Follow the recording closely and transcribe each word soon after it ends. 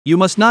You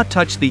must not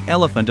touch the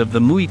elephant of the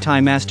Muay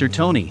Thai master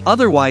Tony.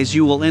 Otherwise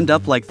you will end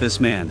up like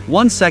this man.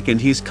 1 second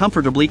he's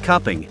comfortably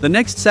cupping. The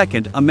next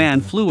second a man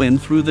flew in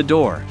through the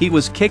door. He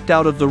was kicked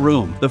out of the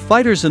room. The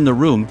fighters in the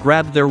room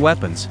grabbed their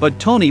weapons, but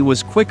Tony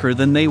was quicker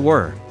than they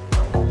were.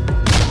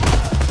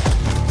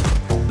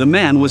 The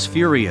man was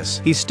furious.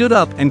 He stood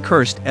up and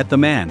cursed at the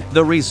man.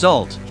 The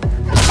result: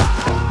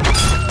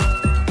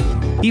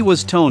 he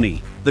was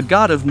Tony, the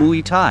god of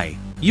Muay Thai.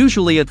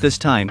 Usually at this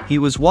time he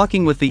was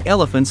walking with the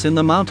elephants in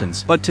the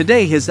mountains, but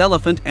today his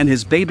elephant and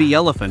his baby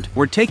elephant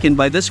were taken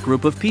by this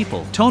group of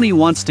people. Tony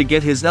wants to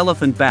get his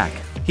elephant back.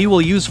 He will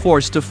use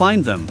force to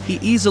find them. He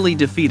easily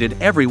defeated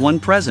everyone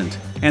present,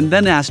 and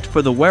then asked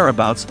for the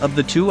whereabouts of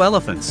the 2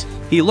 elephants.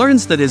 He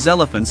learns that his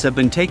elephants have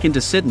been taken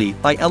to Sydney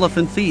by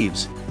elephant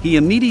thieves. He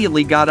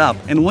immediately got up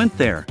and went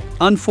there.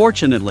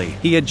 Unfortunately,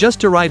 he had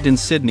just arrived in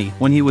Sydney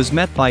when he was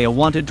met by a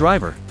wanted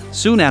driver.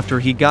 Soon after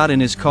he got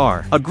in his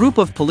car, a group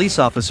of police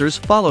officers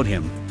followed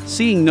him.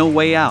 Seeing no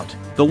way out,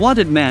 the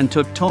wanted man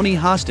took Tony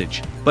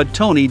hostage, but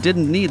Tony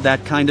didn't need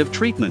that kind of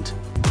treatment.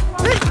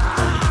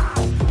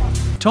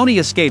 Tony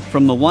escaped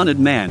from the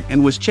wanted man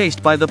and was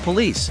chased by the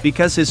police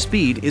because his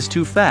speed is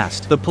too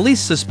fast. The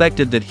police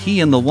suspected that he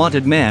and the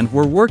wanted man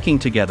were working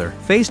together.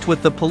 Faced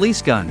with the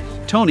police gun,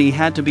 Tony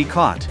had to be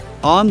caught.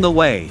 On the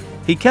way,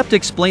 he kept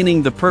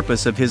explaining the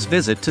purpose of his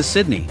visit to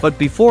Sydney, but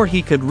before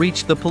he could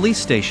reach the police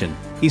station,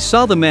 he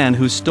saw the man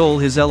who stole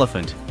his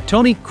elephant.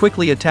 Tony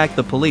quickly attacked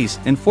the police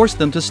and forced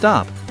them to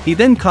stop. He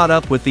then caught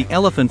up with the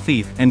elephant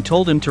thief and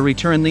told him to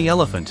return the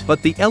elephant.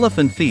 But the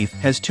elephant thief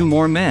has 2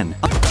 more men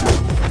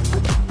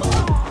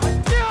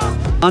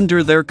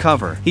under their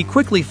cover. He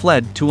quickly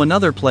fled to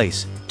another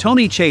place.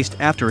 Tony chased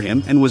after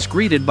him and was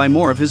greeted by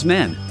more of his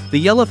men.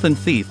 The elephant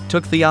thief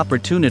took the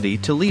opportunity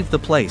to leave the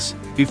place.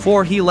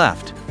 Before he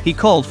left, he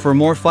called for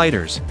more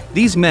fighters.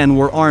 These men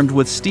were armed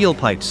with steel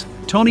pipes.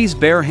 Tony's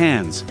bare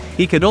hands.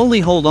 He could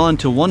only hold on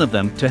to one of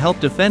them to help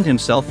defend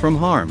himself from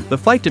harm. The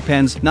fight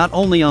depends not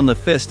only on the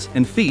fists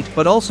and feet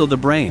but also the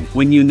brain.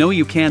 When you know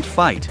you can't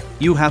fight,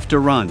 you have to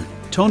run.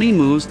 Tony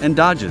moves and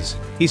dodges.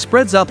 He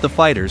spreads out the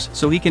fighters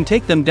so he can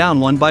take them down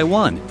one by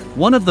one.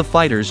 One of the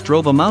fighters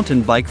drove a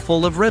mountain bike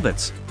full of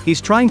rivets. He's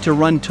trying to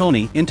run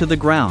Tony into the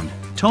ground.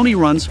 Tony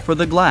runs for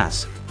the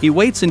glass. He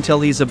waits until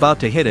he's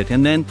about to hit it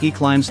and then he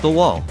climbs the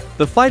wall.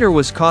 The fighter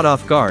was caught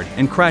off guard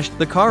and crashed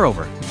the car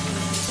over.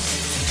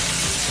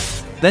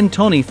 Then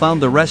Tony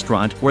found the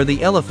restaurant where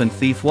the elephant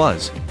thief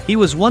was. He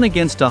was 1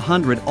 against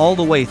 100 all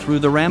the way through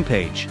the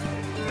rampage.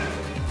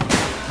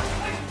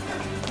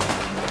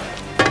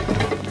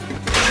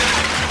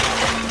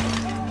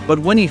 But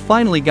when he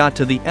finally got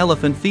to the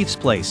elephant thief's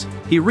place,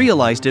 he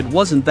realized it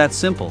wasn't that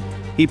simple.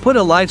 He put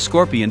a live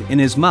scorpion in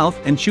his mouth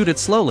and chewed it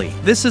slowly.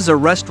 This is a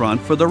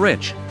restaurant for the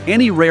rich.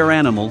 Any rare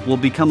animal will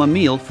become a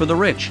meal for the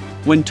rich.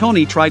 When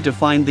Tony tried to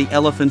find the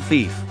elephant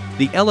thief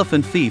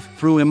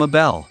threw him a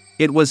bell.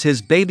 It was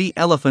his baby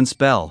elephant's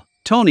bell.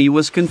 Tony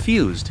was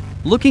confused.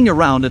 Looking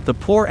around at the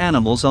poor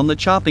animals on the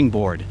chopping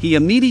board, he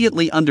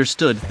immediately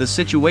understood the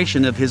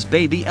situation of his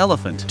baby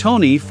elephant.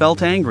 Tony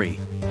felt angry.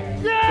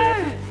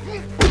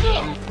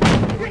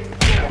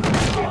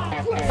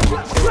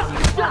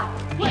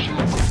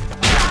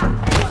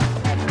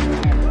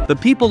 The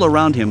people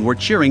around him were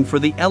cheering for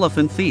the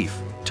elephant thief.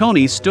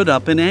 Tony stood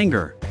up in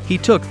anger. He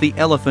took the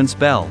elephant's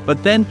bell,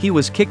 but then he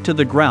was kicked to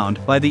the ground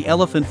by the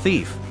elephant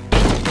thief.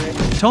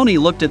 Tony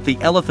looked at the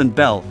elephant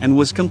bell and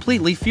was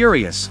completely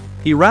furious.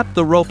 He wrapped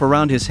the rope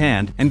around his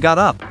hand and got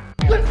up.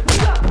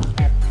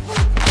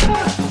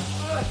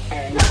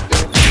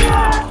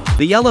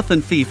 The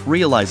elephant thief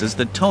realizes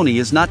that Tony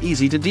is not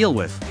easy to deal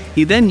with.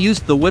 He then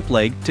used the whip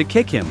leg to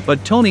kick him,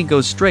 but Tony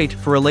goes straight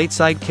for a late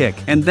side kick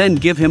and then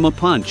give him a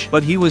punch.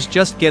 But he was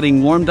just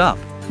getting warmed up.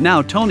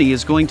 Now Tony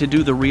is going to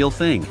do the real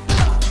thing.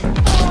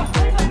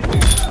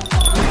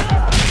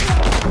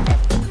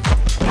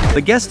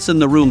 The guests in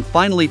the room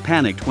finally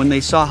panicked when they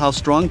saw how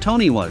strong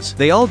Tony was.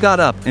 They all got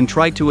up and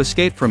tried to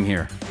escape from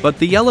here. But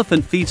the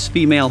elephant thief's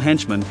female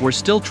henchmen were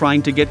still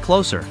trying to get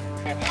closer.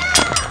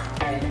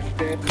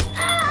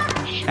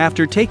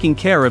 After taking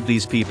care of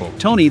these people,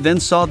 Tony then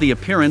saw the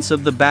appearance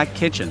of the back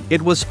kitchen.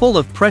 It was full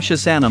of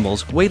precious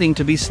animals waiting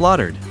to be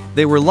slaughtered.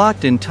 They were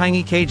locked in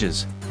tiny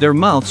cages. Their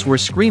mouths were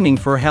screaming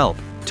for help.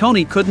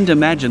 Tony couldn't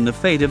imagine the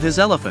fate of his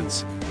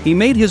elephants. He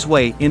made his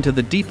way into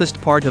the deepest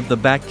part of the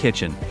back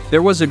kitchen.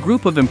 There was a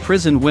group of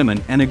imprisoned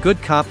women and a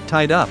good cop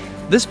tied up.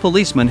 This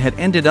policeman had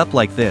ended up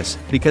like this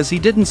because he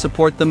didn't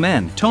support the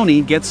men.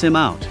 Tony gets him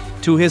out.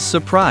 To his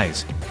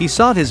surprise, he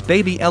saw his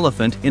baby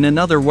elephant in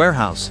another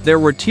warehouse. There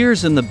were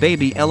tears in the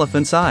baby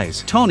elephant's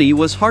eyes. Tony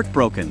was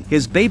heartbroken.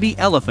 His baby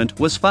elephant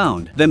was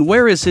found. Then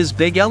where is his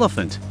big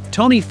elephant?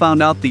 Tony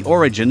found out the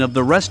origin of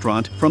the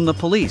restaurant from the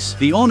police.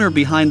 The owner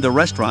behind the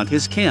restaurant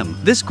is Kim.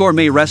 This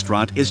gourmet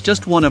restaurant is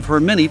just one of her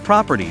many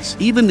properties.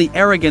 Even the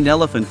arrogant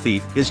elephant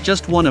thief is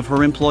just one of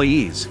her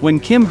employees. When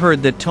Kim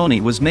heard that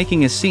Tony was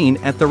making a scene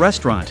at the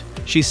restaurant,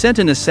 she sent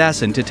an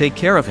assassin to take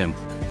care of him.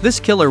 This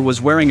killer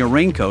was wearing a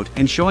raincoat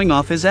and showing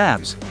off his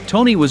abs.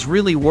 Tony was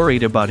really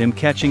worried about him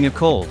catching a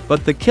cold,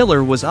 but the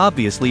killer was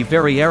obviously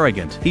very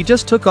arrogant. He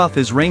just took off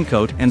his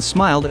raincoat and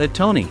smiled at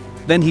Tony.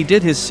 Then he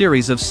did his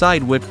series of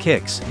side whip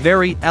kicks.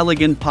 Very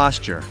elegant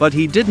posture, but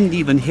he didn't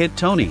even hit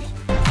Tony.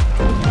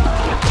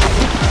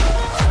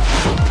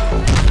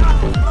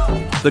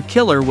 The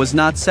killer was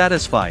not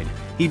satisfied.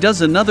 He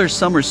does another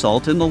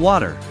somersault in the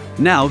water.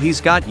 Now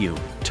he's got you.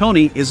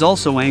 Tony is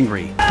also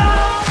angry.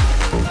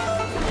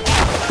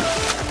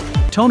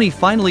 Tony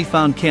finally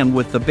found Kim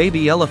with the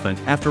baby elephant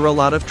after a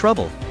lot of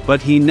trouble.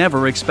 But he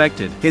never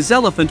expected. His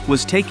elephant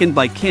was taken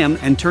by Kim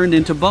and turned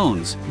into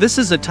bones. This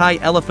is a Thai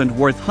elephant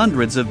worth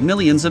hundreds of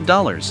millions of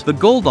dollars. The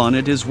gold on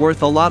it is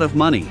worth a lot of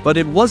money. But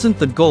it wasn't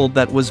the gold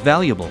that was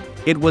valuable.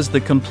 It was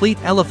the complete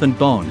elephant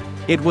bone.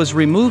 It was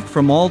removed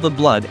from all the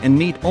blood and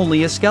meat,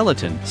 only a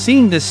skeleton.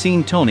 Seeing this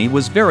scene, Tony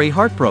was very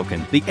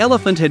heartbroken. The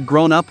elephant had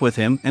grown up with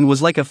him and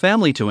was like a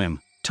family to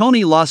him.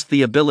 Tony lost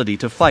the ability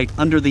to fight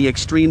under the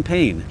extreme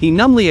pain. He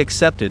numbly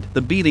accepted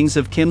the beatings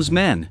of Kim's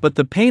men, but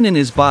the pain in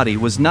his body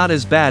was not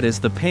as bad as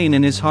the pain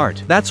in his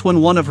heart. That's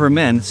when one of her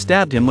men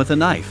stabbed him with a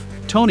knife.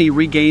 Tony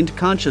regained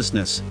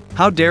consciousness.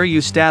 "How dare you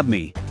stab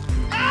me?"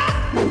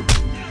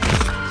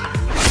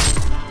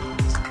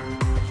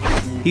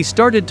 He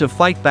started to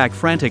fight back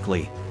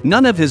frantically.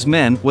 None of his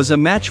men was a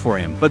match for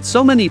him, but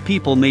so many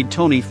people made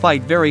Tony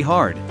fight very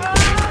hard.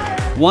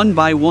 One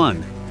by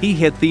one, he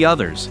hit the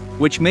others,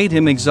 which made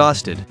him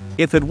exhausted.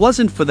 If it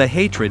wasn't for the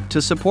hatred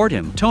to support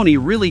him, Tony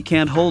really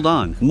can't hold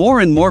on. More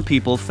and more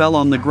people fell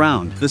on the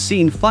ground. The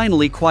scene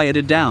finally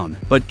quieted down,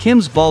 but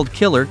Kim's bald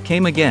killer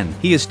came again.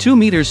 He is 2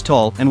 meters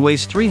tall and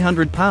weighs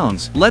 300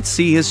 pounds. Let's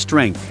see his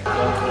strength.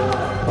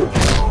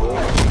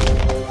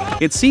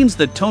 It seems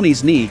that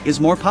Tony's knee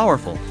is more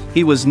powerful.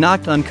 He was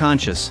knocked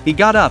unconscious. He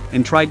got up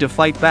and tried to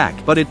fight back,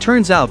 but it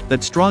turns out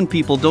that strong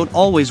people don't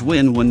always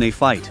win when they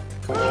fight.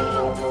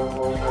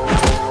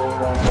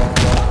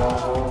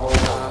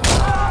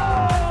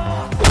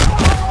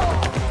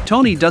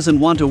 Tony doesn't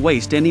want to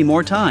waste any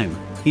more time.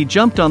 He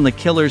jumped on the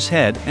killer's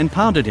head and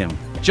pounded him.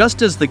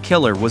 Just as the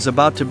killer was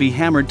about to be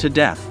hammered to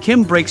death,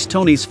 Kim breaks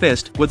Tony's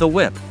fist with a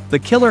whip. The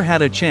killer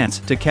had a chance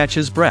to catch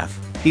his breath.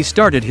 He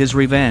started his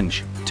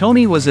revenge.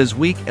 Tony was as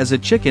weak as a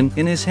chicken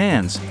in his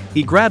hands.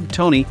 He grabbed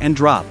Tony and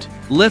dropped,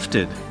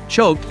 lifted,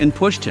 choked and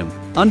pushed him.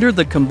 Under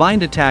the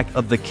combined attack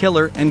of the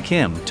killer and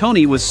Kim,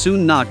 Tony was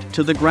soon knocked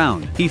to the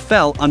ground. He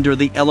fell under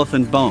the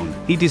elephant bone.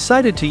 He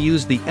decided to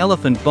use the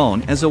elephant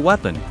bone as a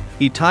weapon.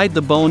 He tied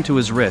the bone to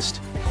his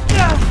wrist.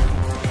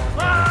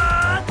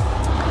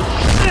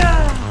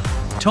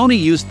 Tony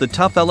used the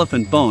tough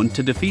elephant bone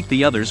to defeat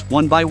the others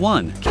one by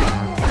one.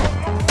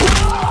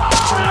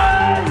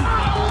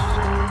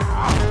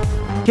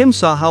 Kim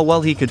saw how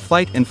well he could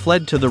fight and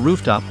fled to the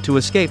rooftop to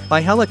escape by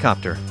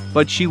helicopter.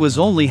 But she was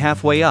only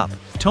halfway up.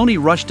 Tony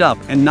rushed up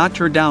and knocked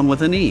her down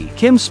with a knee.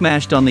 Kim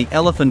smashed on the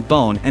elephant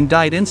bone and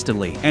died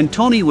instantly, and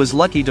Tony was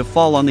lucky to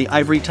fall on the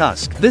ivory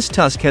tusk. This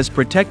tusk has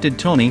protected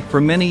Tony for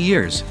many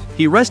years.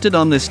 He rested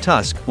on this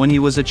tusk when he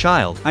was a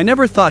child. I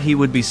never thought he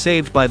would be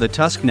saved by the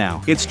tusk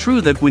now. It's true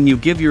that when you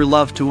give your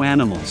love to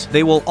animals,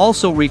 they will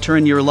also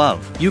return your love.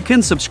 You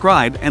can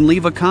subscribe and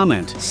leave a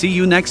comment. See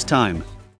you next time.